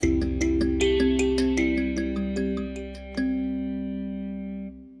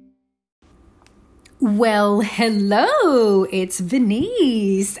Well, hello, it's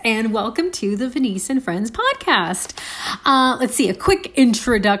Venice, and welcome to the Venice and Friends podcast. Let's see, a quick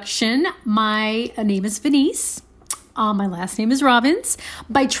introduction. My name is Venice. My last name is Robbins.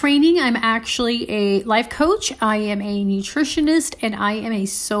 By training, I'm actually a life coach. I am a nutritionist, and I am a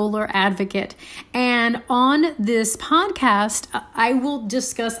solar advocate. And on this podcast, I will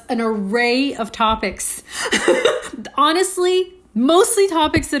discuss an array of topics. Honestly, mostly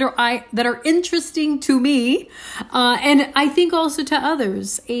topics that are interesting to me, and I think also to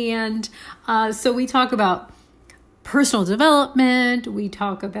others. And so we talk about personal development. We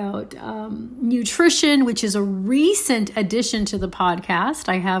talk about nutrition, which is a recent addition to the podcast.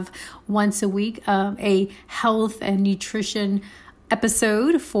 I have once a week a health and nutrition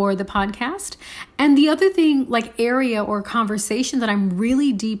episode for the podcast. And the other thing, like area or conversation that I'm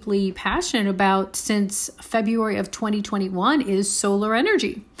really deeply passionate about since February of 2021 is solar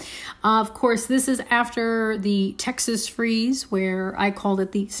energy. Of course, this is after the Texas freeze, where I called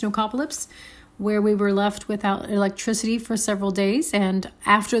it the snowcopolis, where we were left without electricity for several days. And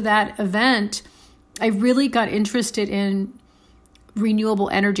after that event, I really got interested in renewable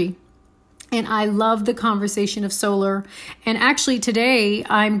energy. And I love the conversation of solar. And actually today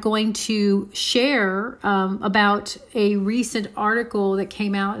I'm going to share about a recent article that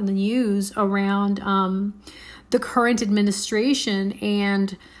came out in the news around the current administration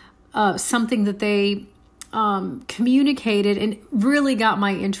and something that they communicated and really got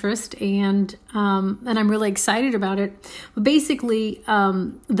my interest, and I'm really excited about it. But basically,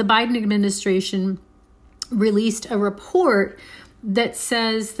 the Biden administration released a report that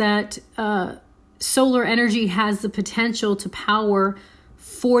says that solar energy has the potential to power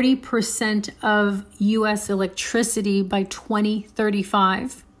 40% of U.S. electricity by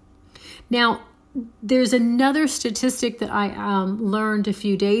 2035. Now, there's another statistic that I learned a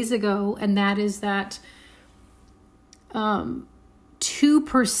few days ago, and that is that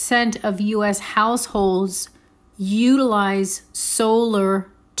 2% of U.S. households utilize solar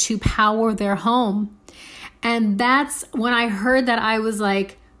to power their home. And that's when I heard that, I was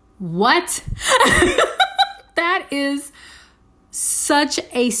like, what? That is such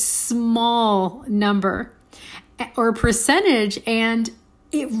a small number or percentage. And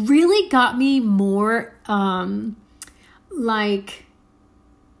it really got me more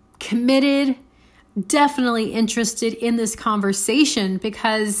committed, definitely interested in this conversation,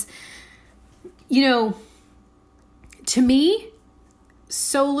 because, to me,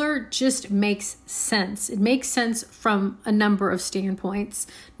 solar just makes sense. It makes sense from a number of standpoints.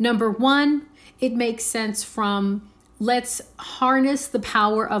 Number one, it makes sense from, let's harness the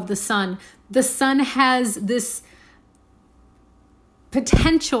power of the sun. The sun has this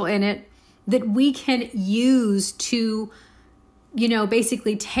potential in it that we can use to,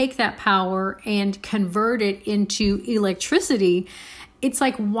 basically take that power and convert it into electricity. It's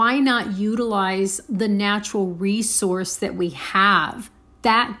like, why not utilize the natural resource that we have?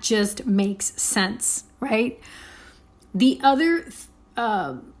 That just makes sense, right? The other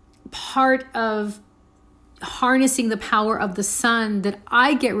part of harnessing the power of the sun that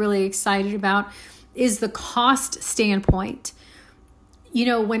I get really excited about is the cost standpoint.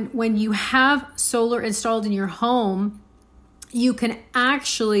 When you have solar installed in your home, you can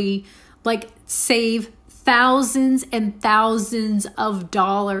actually save thousands and thousands of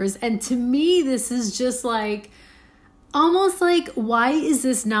dollars. And to me, this is just almost why is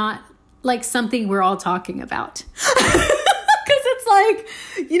this not something we're all talking about? Because it's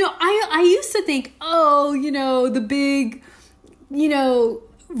I used to think, the big,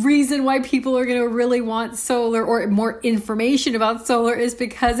 reason why people are going to really want solar or more information about solar is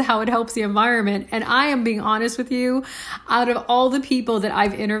because how it helps the environment. And I am being honest with you, out of all the people that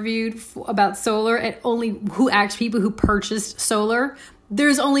I've interviewed about solar, and people who purchased solar,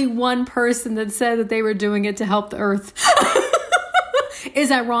 there's only one person that said that they were doing it to help the earth. Is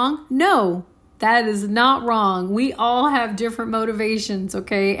that wrong? No, that is not wrong. We all have different motivations,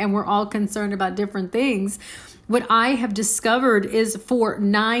 okay? And we're all concerned about different things. What I have discovered is for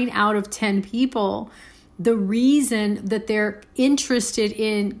 9 out of 10 people, the reason that they're interested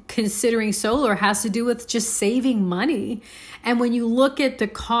in considering solar has to do with just saving money. And when you look at the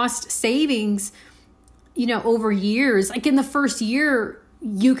cost savings, over years, in the first year,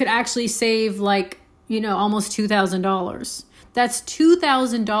 you could actually save almost $2,000. That's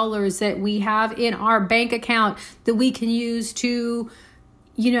 $2,000 that we have in our bank account that we can use to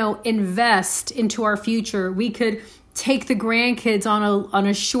invest into our future. We could take the grandkids on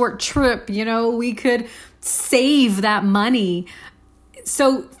a short trip, we could save that money.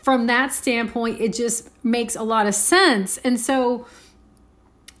 So from that standpoint, it just makes a lot of sense. And so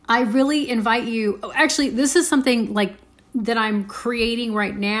I really invite you. Actually, this is something like that I'm creating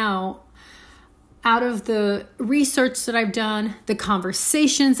right now out of the research that I've done, the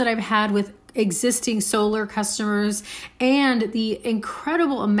conversations that I've had with existing solar customers, and the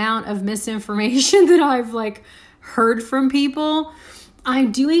incredible amount of misinformation that I've like heard from people.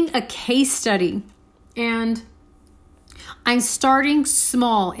 I'm doing a case study, and I'm starting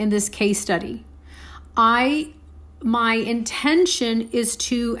small in this case study. My intention is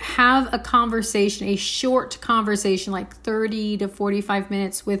to have a conversation, a short conversation, like 30 to 45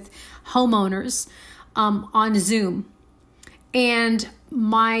 minutes with homeowners on Zoom. And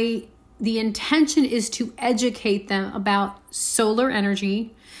the intention is to educate them about solar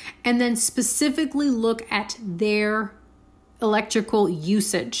energy, and then specifically look at their electrical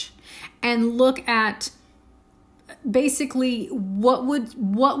usage and look at basically what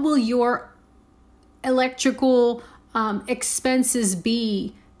will your electrical expenses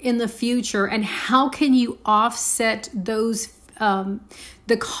be in the future, and how can you offset those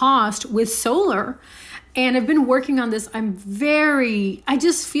the cost with solar. And I've been working on this. I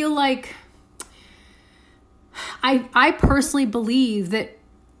just feel like I personally believe that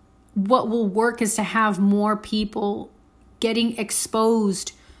what will work is to have more people getting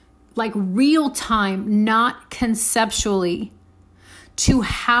exposed, like real time, not conceptually, to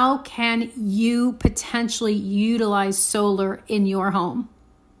how can you potentially utilize solar in your home.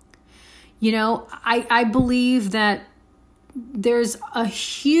 You know, I believe that there's a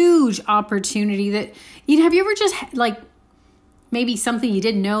huge opportunity that, have you ever just like maybe something you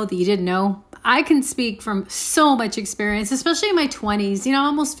didn't know that you didn't know? I can speak from so much experience, especially in my 20s. I'm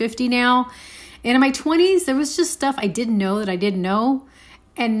almost 50 now. And in my 20s, there was just stuff I didn't know that I didn't know.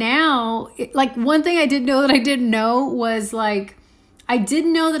 And now, like one thing I didn't know that I didn't know was like, I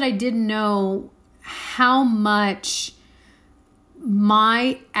didn't know that I didn't know how much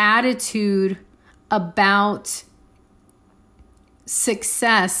my attitude about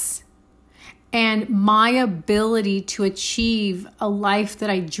success and my ability to achieve a life that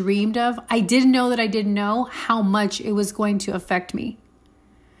I dreamed of, I didn't know that I didn't know how much it was going to affect me.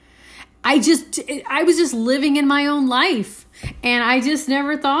 I was just living in my own life, and I just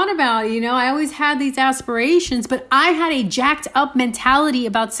never thought about it. I always had these aspirations, but I had a jacked up mentality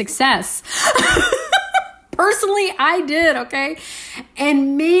about success. Personally, I did, okay?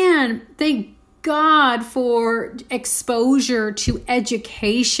 And man, thank God for exposure to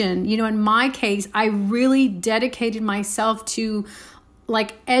education. In my case, I really dedicated myself to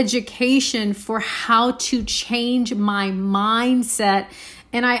like education for how to change my mindset.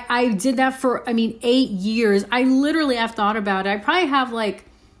 And I did that for, 8 years. I literally have thought about it. I probably have like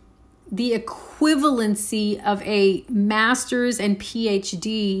the equivalency of a master's and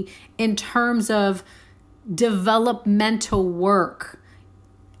PhD in terms of developmental work,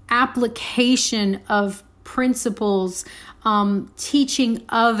 application of principles, teaching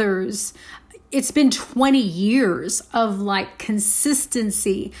others. It's been 20 years of like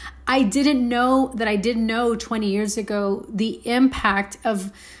consistency. I didn't know that I didn't know 20 years ago the impact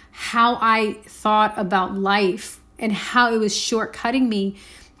of how I thought about life and how it was shortcutting me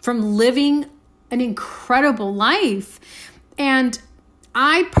from living an incredible life. And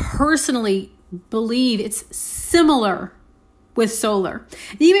I personally believe it's similar with solar.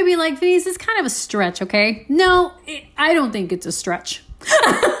 You may be like, Venice, it's kind of a stretch, okay? No, I don't think it's a stretch.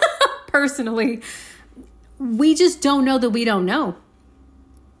 Personally, we just don't know that we don't know.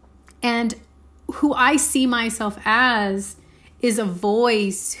 And who I see myself as is a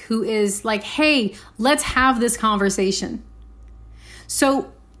voice who is like, hey, let's have this conversation.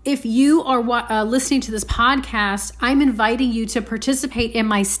 So if you are listening to this podcast, I'm inviting you to participate in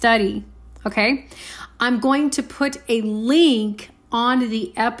my study, okay? I'm going to put a link on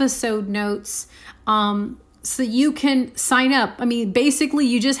the episode notes so you can sign up. Basically,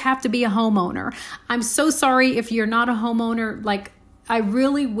 you just have to be a homeowner. I'm so sorry if you're not a homeowner. Like, I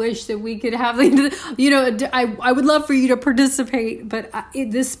really wish that we could have, I would love for you to participate, but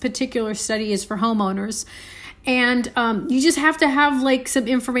this particular study is for homeowners. And you just have to have like some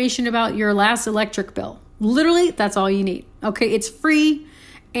information about your last electric bill. Literally, that's all you need. Okay, it's free.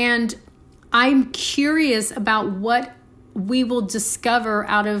 And I'm curious about what we will discover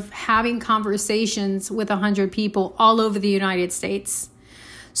out of having conversations with 100 people all over the United States.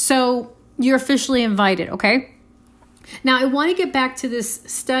 So you're officially invited, okay? Now, I want to get back to this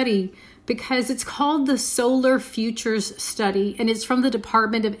study because it's called the Solar Futures Study, and it's from the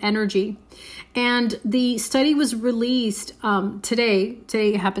Department of Energy. And the study was released today.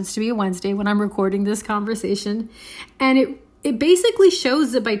 Today happens to be a Wednesday when I'm recording this conversation. And it basically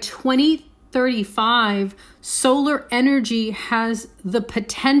shows that by 2030, 2035, solar energy has the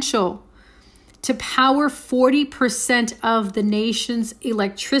potential to power 40% of the nation's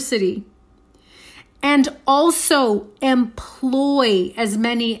electricity and also employ as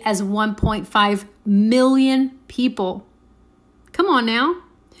many as 1.5 million people. Come on now.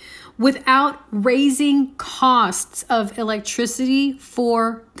 Without raising costs of electricity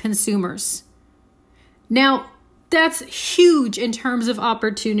for consumers. Now, that's huge in terms of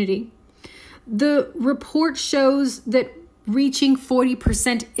opportunity. The report shows that reaching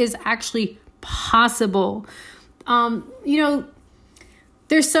 40% is actually possible.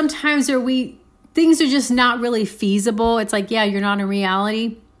 There's some times where things are just not really feasible. It's like, yeah, you're not in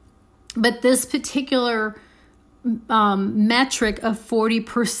reality. But this particular metric of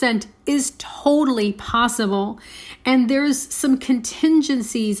 40% is totally possible. And there's some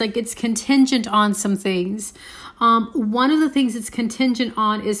contingencies, like it's contingent on some things. One of the things it's contingent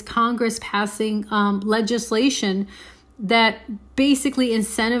on is Congress passing legislation that basically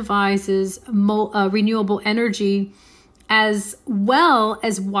incentivizes renewable energy as well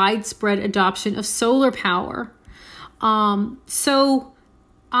as widespread adoption of solar power.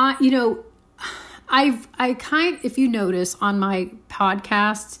 If you notice on my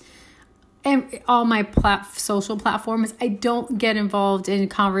podcasts and all my social platforms, I don't get involved in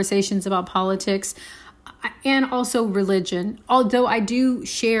conversations about politics and also religion. Although I do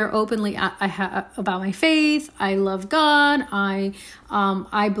share openly about my faith. I love God. I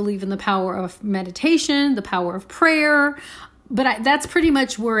believe in the power of meditation, the power of prayer. But that's pretty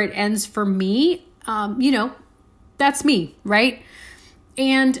much where it ends for me. That's me, right?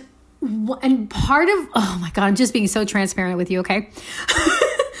 And part of, oh my God, I'm just being so transparent with you, okay?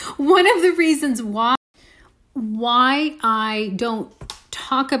 One of the reasons why I don't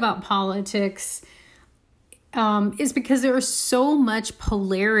talk about politics is because there is so much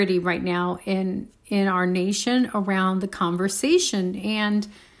polarity right now in our nation around the conversation. And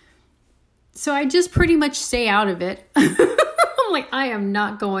so I just pretty much stay out of it. I'm like, I am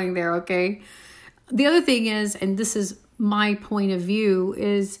not going there, okay? The other thing is, and this is my point of view,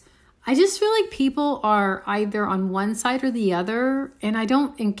 is I just feel like people are either on one side or the other, and I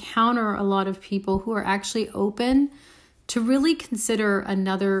don't encounter a lot of people who are actually open to really consider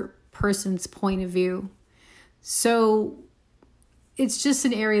another person's point of view. So it's just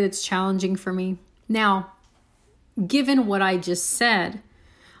an area that's challenging for me. Now, given what I just said,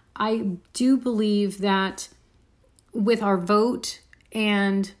 I do believe that with our vote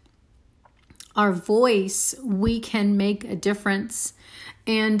and our voice, we can make a difference.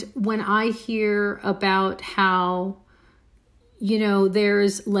 And when I hear about how,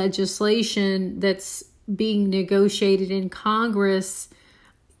 there's legislation that's being negotiated in Congress,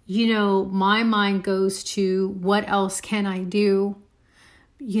 my mind goes to what else can I do?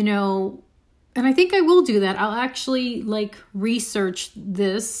 And I think I will do that. I'll actually research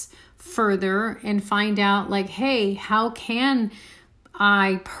this further and find out hey, how can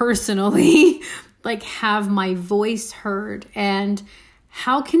I personally have my voice heard, and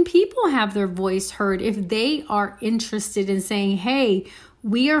how can people have their voice heard if they are interested in saying, hey,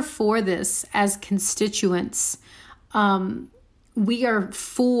 we are for this as constituents. We are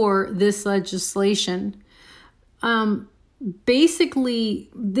for this legislation. Basically,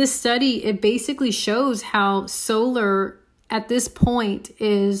 this study, it basically shows how solar at this point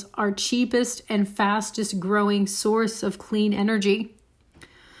is our cheapest and fastest growing source of clean energy.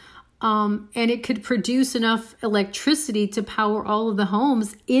 And it could produce enough electricity to power all of the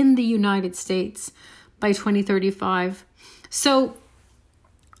homes in the United States by 2035. So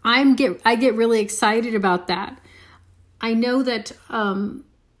I get really excited about that. I know that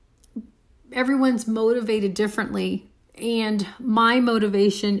everyone's motivated differently, and my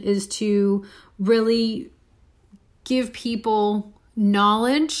motivation is to really give people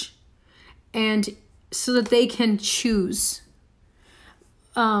knowledge and so that they can choose.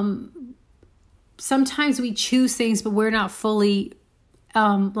 Sometimes we choose things, but we're not fully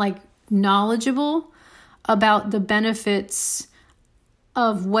knowledgeable about the benefits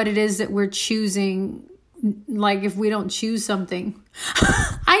of what it is that we're choosing. If we don't choose something.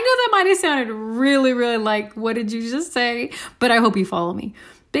 I know that might have sounded really, really what did you just say? But I hope you follow me.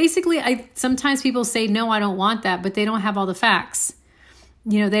 Basically, sometimes people say, no, I don't want that, but they don't have all the facts.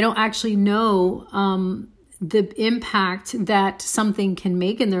 They don't actually know the impact that something can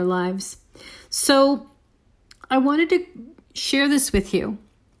make in their lives. So I wanted to share this with you.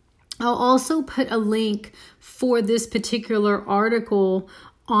 I'll also put a link for this particular article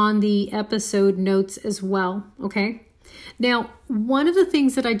on the episode notes as well. Okay. Now, one of the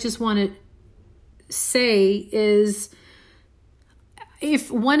things that I just want to say is, if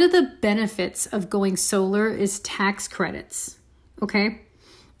one of the benefits of going solar is tax credits, okay?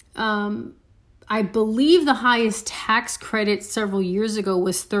 I believe the highest tax credit several years ago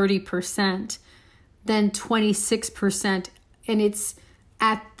was 30%, then 26%, and it's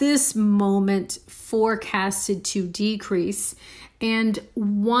at this moment forecasted to decrease. And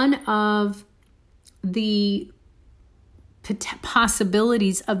one of the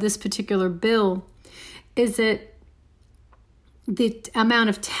possibilities of this particular bill is that the amount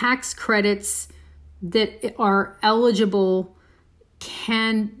of tax credits that are eligible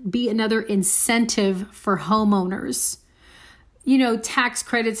can be another incentive for homeowners. You know, tax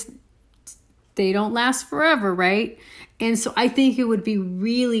credits, they don't last forever, right? And so I think it would be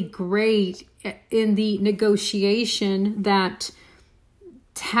really great in the negotiation that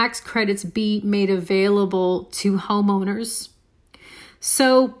tax credits be made available to homeowners.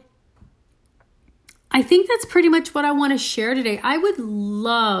 So I think that's pretty much what I want to share today. I would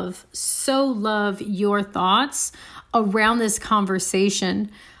love your thoughts around this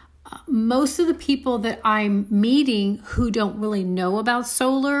conversation. Most of the people that I'm meeting who don't really know about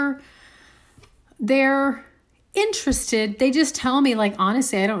solar, they're interested. They just tell me, like,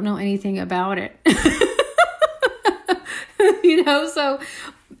 honestly, I don't know anything about it. So,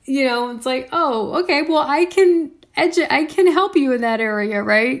 it's like, oh, okay, well, I can help you in that area,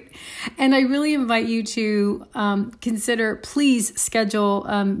 right? And I really invite you to please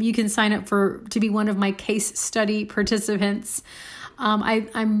schedule. You can sign up to be one of my case study participants.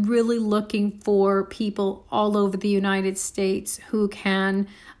 I'm really looking for people all over the United States who can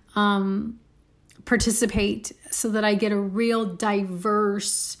participate so that I get a real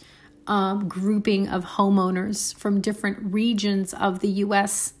diverse grouping of homeowners from different regions of the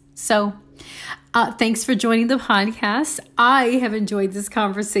U.S. So thanks for joining the podcast. I have enjoyed this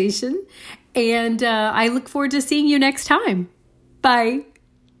conversation, and I look forward to seeing you next time. Bye.